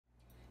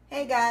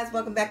Hey guys,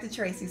 welcome back to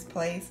Tracie's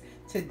Place.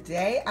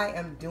 Today I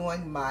am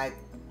doing my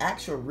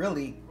actual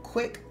really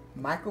quick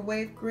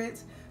microwave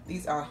grits.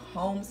 These are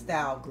home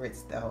style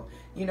grits though.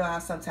 You know how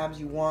sometimes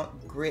you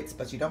want grits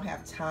but you don't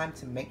have time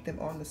to make them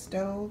on the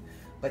stove,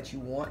 but you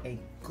want a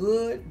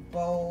good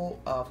bowl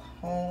of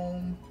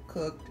home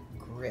cooked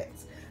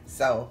grits.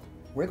 So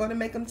we're going to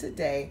make them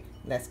today.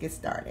 Let's get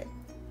started.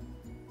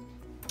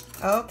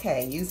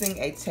 Okay, using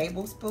a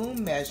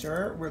tablespoon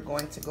measure, we're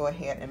going to go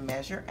ahead and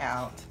measure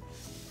out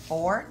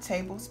 4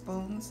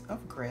 tablespoons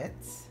of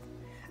grits.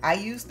 I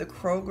use the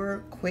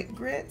Kroger quick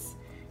grits.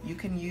 You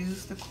can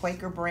use the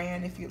Quaker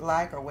brand if you'd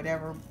like, or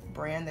whatever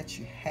brand that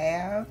you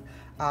have.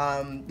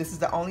 This is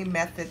the only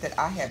method that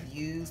I have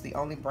used, the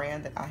only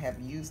brand that I have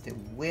used it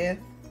with.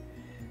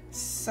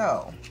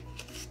 So,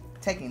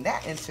 taking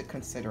that into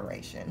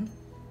consideration,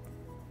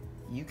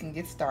 you can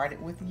get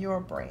started with your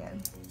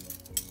brand.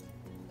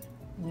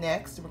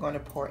 Next, we're going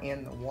to pour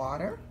in the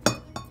water.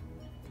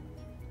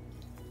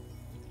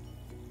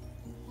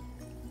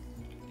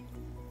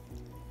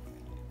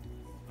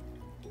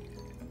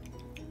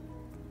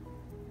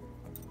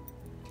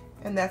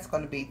 And that's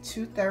going to be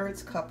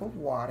 2/3 cup of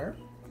water.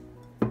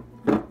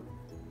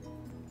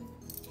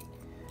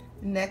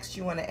 Next,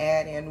 you want to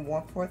add in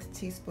 1/4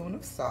 teaspoon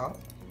of salt.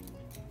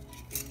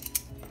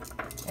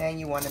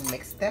 And you want to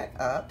mix that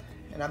up.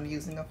 And I'm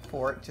using a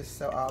fork just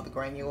so all the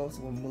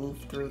granules will move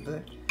through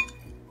the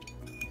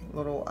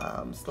little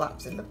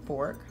slots in the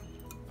fork.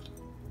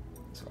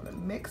 Just want to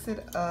mix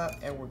it up,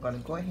 and we're going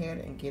to go ahead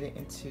and get it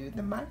into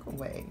the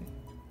microwave.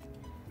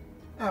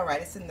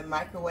 Alright, it's in the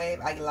microwave.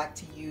 I like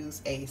to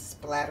use a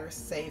splatter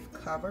safe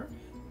cover.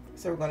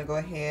 So we're going to go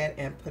ahead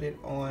and put it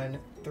on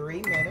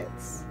 3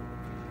 minutes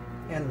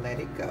and let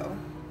it go.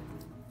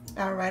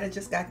 Alright, I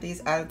just got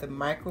these out of the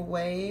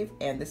microwave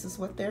and this is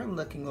what they're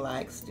looking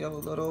like. Still a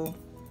little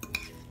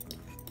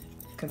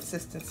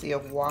consistency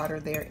of water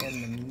there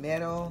in the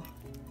middle.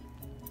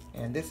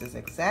 And this is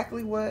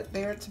exactly what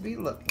they're to be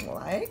looking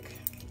like.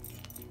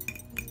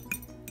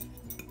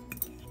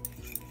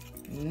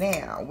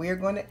 Now we're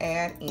going to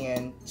add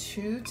in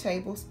 2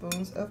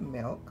 tablespoons of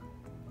milk.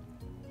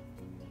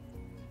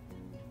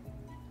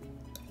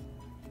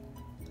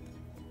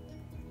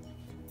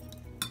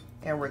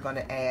 And we're going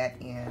to add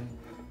in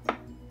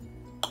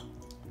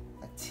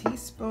a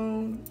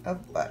teaspoon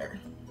of butter.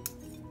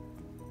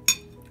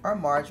 Or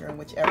margarine,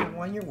 whichever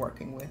one you're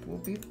working with will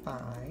be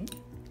fine.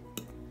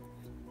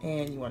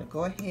 And you want to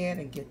go ahead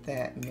and get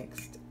that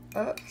mixed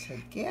up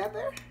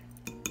together.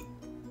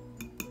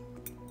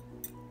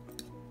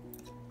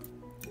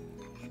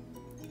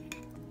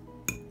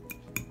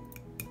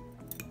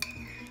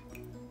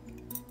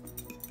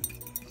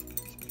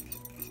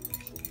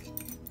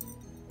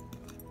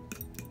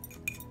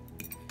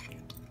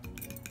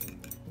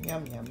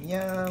 Yum, yum,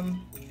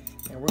 yum.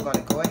 And we're going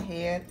to go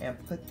ahead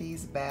and put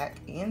these back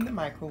in the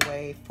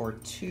microwave for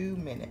 2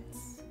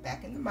 minutes.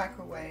 Back in the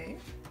microwave.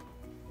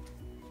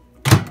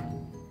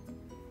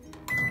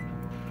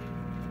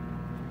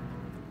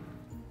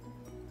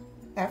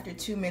 After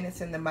 2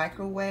 minutes in the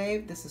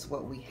microwave, this is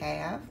what we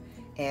have.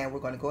 And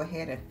we're going to go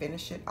ahead and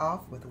finish it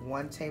off with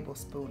 1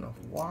 tablespoon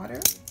of water.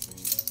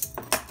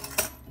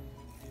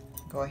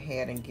 Go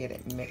ahead and get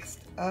it mixed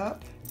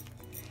up.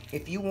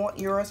 If you want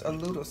yours a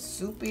little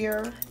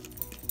soupier,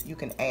 you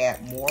can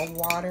add more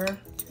water.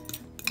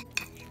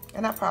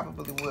 And I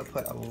probably would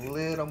put a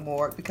little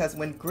more because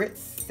when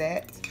grits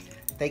set,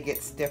 they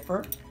get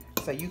stiffer.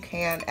 So you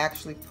can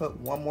actually put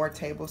 1 more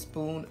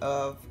tablespoon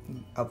of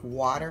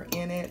water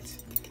in it.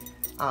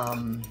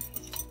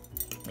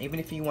 Even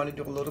if you want to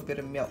do a little bit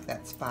of milk,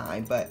 that's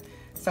fine. But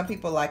some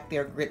people like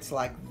their grits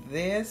like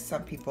this.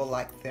 Some people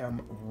like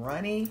them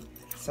runny.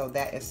 So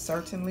that is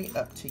certainly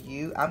up to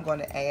you. I'm going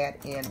to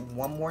add in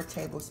 1 more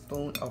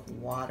tablespoon of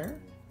water.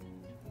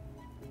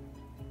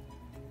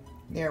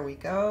 There we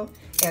go.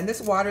 And this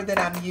water that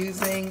I'm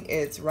using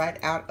is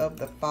right out of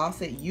the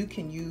faucet. You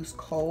can use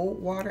cold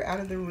water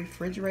out of the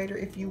refrigerator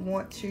if you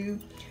want to.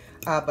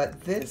 But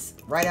this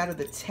right out of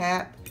the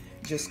tap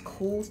just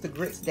cools the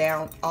grits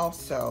down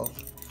also,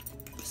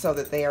 so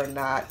that they are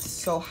not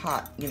so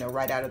hot, you know,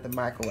 right out of the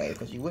microwave,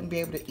 because you wouldn't be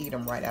able to eat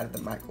them right out of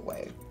the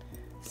microwave.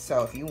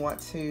 So if you want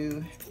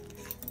to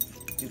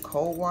do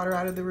cold water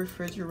out of the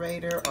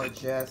refrigerator or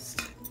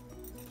just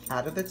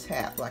out of the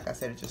tap, like I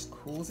said, it just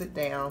cools it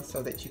down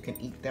so that you can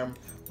eat them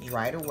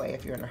right away.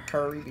 If you're in a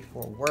hurry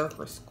before work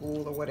or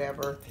school or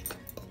whatever,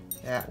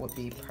 that would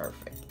be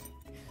perfect.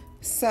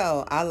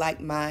 So I like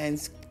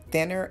mine's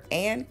thinner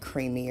and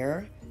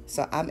creamier,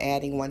 so I'm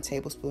adding 1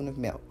 tablespoon of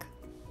milk.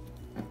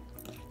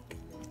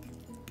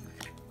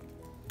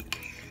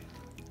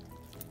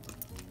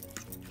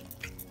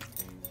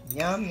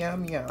 Yum,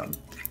 yum, yum.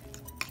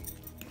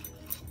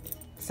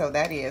 So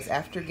that is,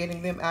 after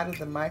getting them out of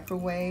the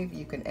microwave,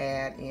 you can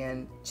add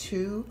in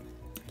 2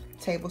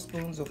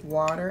 tablespoons of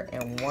water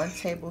and 1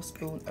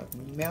 tablespoon of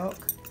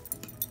milk.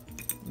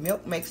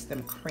 Milk makes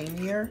them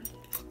creamier.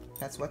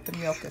 That's what the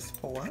milk is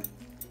for.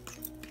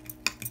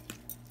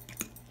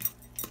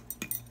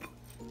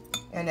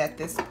 And at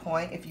this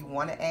point, if you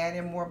want to add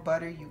in more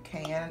butter, you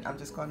can. I'm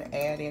just going to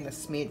add in a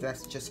smidge.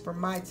 That's just for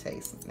my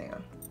taste now.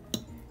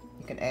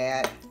 You can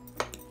add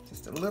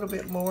just a little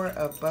bit more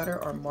of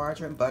butter or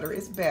margarine. Butter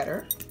is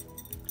better.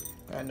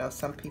 But I know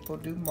some people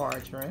do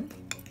margarine.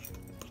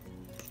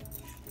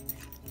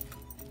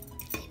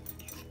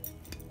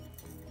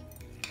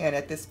 And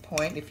at this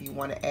point, if you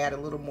want to add a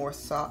little more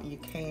salt, you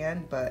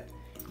can, but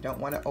you don't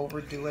want to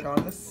overdo it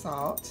on the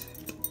salt.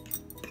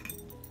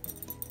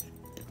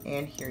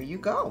 And here you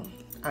go.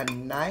 A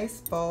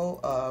nice bowl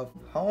of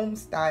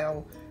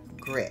home-style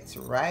grits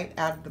right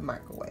out of the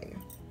microwave.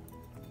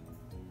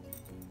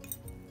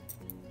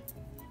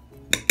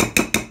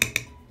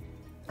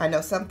 I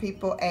know some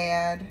people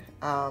add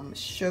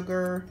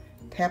sugar,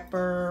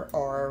 pepper,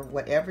 or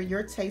whatever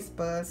your taste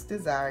buds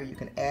desire. You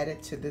can add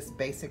it to this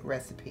basic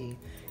recipe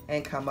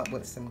and come up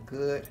with some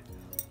good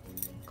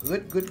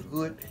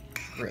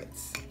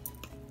grits.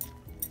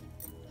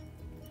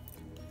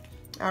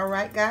 All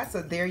right, guys,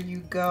 so there you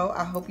go.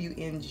 I hope you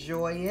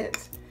enjoy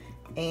it,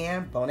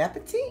 and bon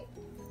appetit.